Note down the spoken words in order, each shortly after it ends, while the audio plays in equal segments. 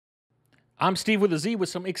I'm Steve with a Z with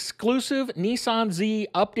some exclusive Nissan Z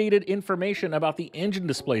updated information about the engine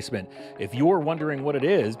displacement. If you're wondering what it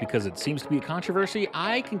is, because it seems to be a controversy,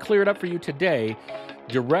 I can clear it up for you today,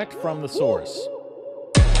 direct from the source.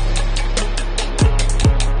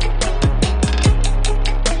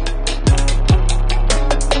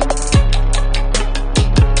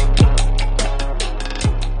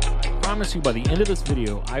 I promise you by the end of this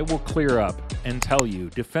video, I will clear up and tell you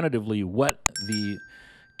definitively what the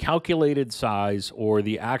calculated size or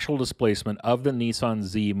the actual displacement of the Nissan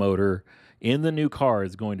Z motor in the new car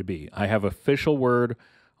is going to be. I have official word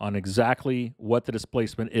on exactly what the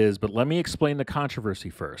displacement is, but let me explain the controversy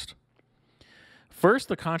first. First,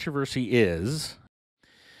 the controversy is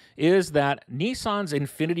that Nissan's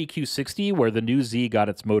Infiniti Q60, where the new Z got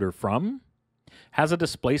its motor from, has a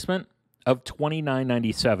displacement of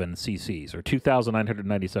 2997 cc's or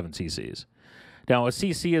 2997 cc's. Now, a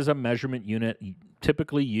cc is a measurement unit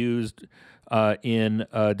typically used in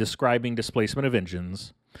describing displacement of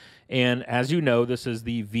engines. And as you know, this is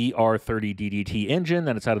the VR30 DDT engine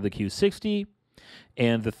that it's out of the Q60.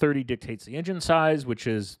 And the 30 dictates the engine size, which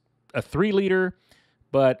is a 3-liter,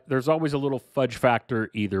 but there's always a little fudge factor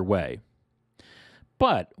either way.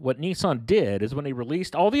 But what Nissan did is when they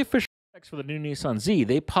released all the official specs for the new Nissan Z,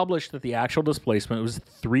 they published that the actual displacement was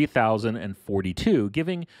 3,042,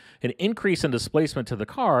 giving an increase in displacement to the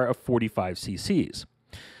car of 45 cc's.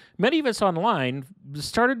 Many of us online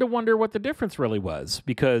started to wonder what the difference really was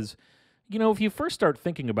because, you know, if you first start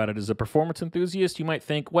thinking about it as a performance enthusiast, you might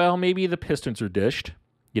think, well, maybe the pistons are dished,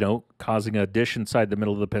 you know, causing a dish inside the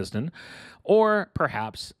middle of the piston, or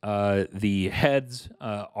perhaps the heads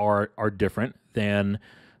are different than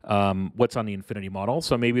what's on the Infiniti model.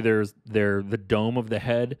 So maybe the dome of the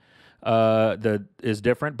head is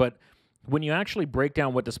different. But when you actually break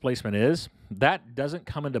down what displacement is, that doesn't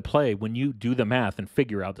come into play when you do the math and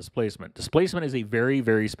figure out displacement. Displacement is a very,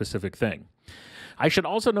 very specific thing. I should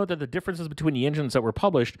also note that the differences between the engines that were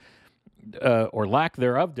published, or lack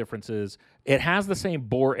thereof differences, it has the same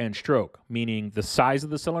bore and stroke, meaning the size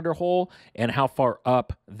of the cylinder hole and how far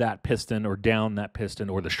up that piston or down that piston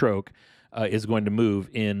or the stroke is going to move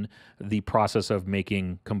in the process of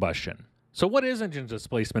making combustion. So what is engine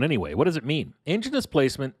displacement anyway? What does it mean? Engine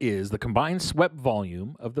displacement is the combined swept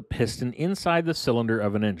volume of the piston inside the cylinder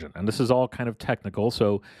of an engine. And this is all kind of technical,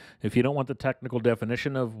 so if you don't want the technical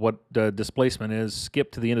definition of what displacement is,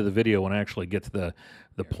 skip to the end of the video when I actually get to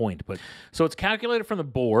the point. So it's calculated from the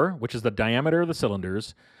bore, which is the diameter of the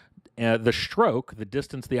cylinders, the stroke, the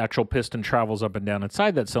distance the actual piston travels up and down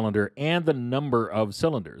inside that cylinder, and the number of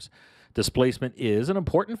cylinders. Displacement is an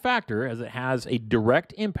important factor as it has a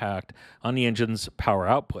direct impact on the engine's power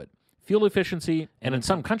output, fuel efficiency, and in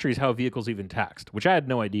some countries how a vehicle's even taxed, which I had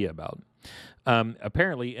no idea about.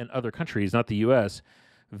 Apparently, in other countries, not the U.S.,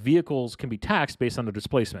 vehicles can be taxed based on their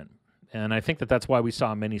displacement. And I think that that's why we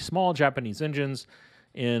saw many small Japanese engines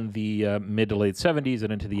in the mid to late 70s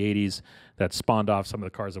and into the 80s that spawned off some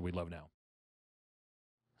of the cars that we love now.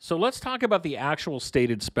 So let's talk about the actual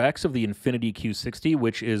stated specs of the Infiniti Q60,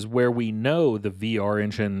 which is where we know the VR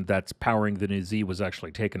engine that's powering the new Z was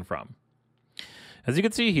actually taken from. As you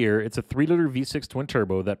can see here, it's a 3-liter V6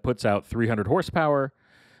 twin-turbo that puts out 300 horsepower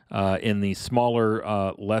in the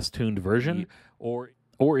smaller, less tuned version, or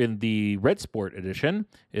in the Red Sport edition,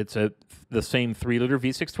 it's the same 3-liter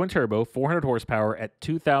V6 twin-turbo, 400 horsepower at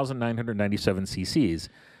 2,997 cc's.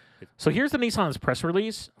 So here's the Nissan's press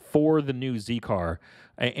release for the new Z car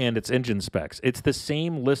and its engine specs. It's the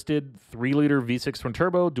same listed 3-liter V6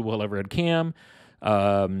 twin-turbo, dual overhead cam.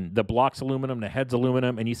 The block's aluminum, the head's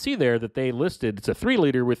aluminum, and you see there that they listed it's a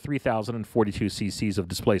 3-liter with 3,042 cc's of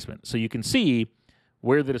displacement. So you can see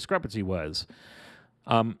where the discrepancy was.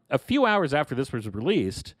 A few hours after this was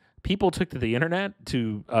released, people took to the internet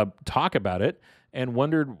to talk about it and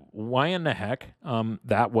wondered why in the heck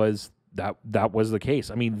that was the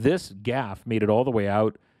case. I mean, this gaffe made it all the way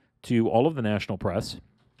out to all of the national press.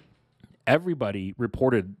 Everybody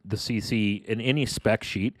reported the CC in any spec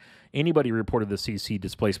sheet. Anybody reported the CC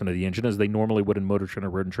displacement of the engine as they normally would in Motor Trend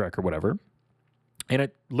or Road and Track or whatever. And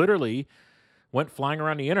it literally went flying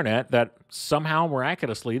around the internet that somehow,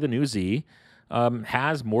 miraculously, the new Z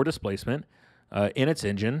has more displacement in its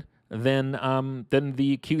engine than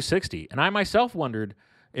the Q60. And I myself wondered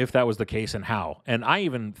if that was the case and how. And I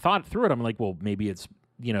even thought through it. I'm like, well, maybe it's,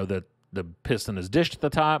 you know, the piston is dished at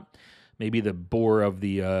the top. Maybe the bore of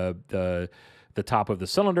the top of the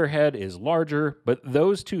cylinder head is larger. But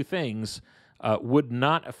those two things would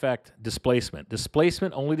not affect displacement.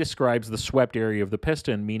 Displacement only describes the swept area of the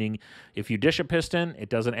piston, meaning if you dish a piston, it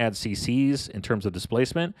doesn't add cc's in terms of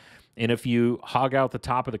displacement. And if you hog out the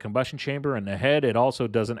top of the combustion chamber and the head, it also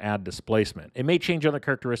doesn't add displacement. It may change other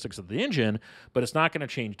characteristics of the engine, but it's not going to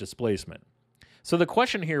change displacement. So the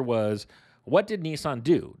question here was, what did Nissan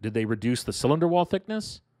do? Did they reduce the cylinder wall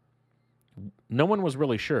thickness? No one was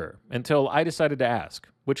really sure until I decided to ask,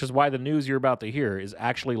 which is why the news you're about to hear is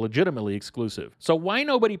actually legitimately exclusive. So why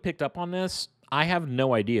nobody picked up on this, I have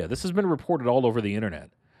no idea. This has been reported all over the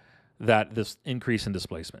internet, that this increase in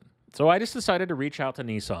displacement. So I just decided to reach out to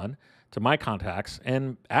Nissan, to my contacts,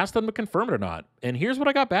 and ask them to confirm it or not. And here's what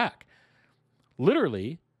I got back.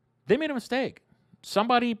 Literally, they made a mistake.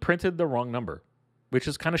 Somebody printed the wrong number, which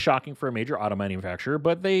is kind of shocking for a major auto manufacturer,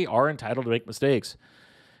 but they are entitled to make mistakes.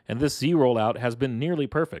 And this Z rollout has been nearly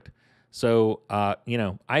perfect. So,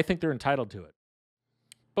 I think they're entitled to it.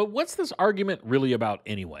 But what's this argument really about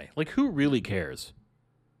anyway? Like, who really cares?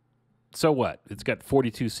 So what? It's got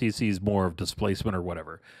 42 cc's more of displacement or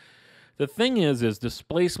whatever. The thing is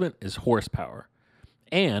displacement is horsepower.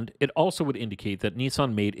 And it also would indicate that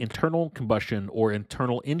Nissan made internal combustion or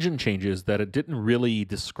internal engine changes that it didn't really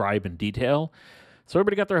describe in detail. So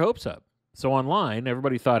everybody got their hopes up. So online,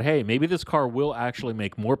 everybody thought, hey, maybe this car will actually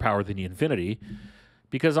make more power than the Infiniti,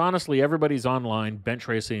 because honestly, everybody's online bench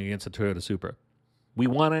racing against a Toyota Supra. We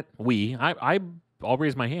want it, I'll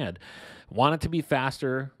raise my hand, want it to be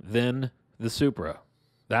faster than the Supra.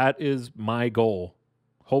 That is my goal,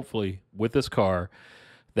 hopefully, with this car,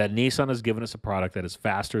 that Nissan has given us a product that is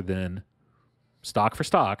faster than, stock for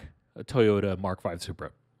stock, a Toyota Mark V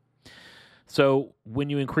Supra. So when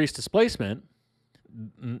you increase displacement,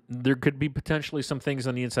 there could be potentially some things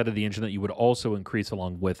on the inside of the engine that you would also increase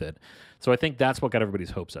along with it. So I think that's what got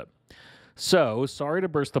everybody's hopes up. So sorry to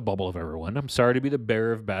burst the bubble of everyone. I'm sorry to be the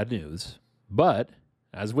bearer of bad news. But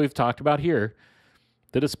as we've talked about here,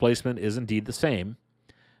 the displacement is indeed the same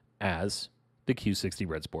as the Q60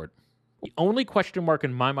 Red Sport. The only question mark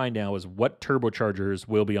in my mind now is what turbochargers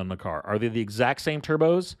will be on the car. Are they the exact same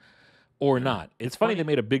turbos or not? It's funny they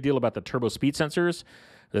made a big deal about the turbo speed sensors,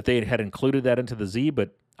 that they had included that into the Z,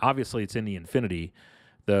 but obviously it's in the Infiniti.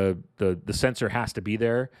 The sensor has to be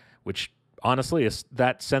there, which honestly,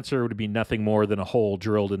 that sensor would be nothing more than a hole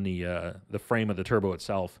drilled in the frame of the turbo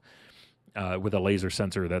itself with a laser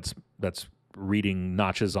sensor that's reading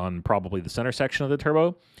notches on probably the center section of the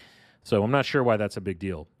turbo. So I'm not sure why that's a big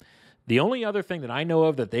deal. The only other thing that I know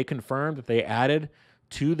of that they confirmed that they added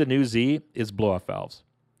to the new Z is blow-off valves.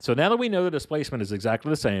 So now that we know the displacement is exactly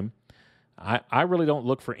the same, I really don't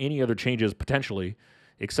look for any other changes potentially,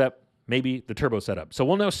 except maybe the turbo setup. So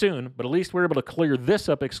we'll know soon, but at least we're able to clear this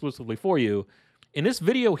up exclusively for you. In this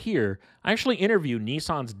video here, I actually interview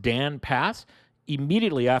Nissan's Dan Pass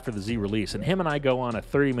immediately after the Z release, and him and I go on a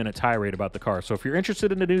 30-minute tirade about the car. So if you're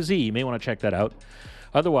interested in the new Z, you may want to check that out.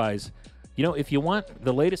 Otherwise, if you want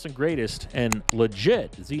the latest and greatest and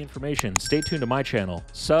legit Z information, stay tuned to my channel.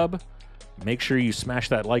 Sub, make sure you smash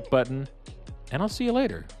that like button, and I'll see you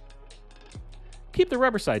later. Keep the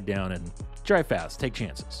rubber side down and drive fast. Take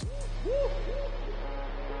chances.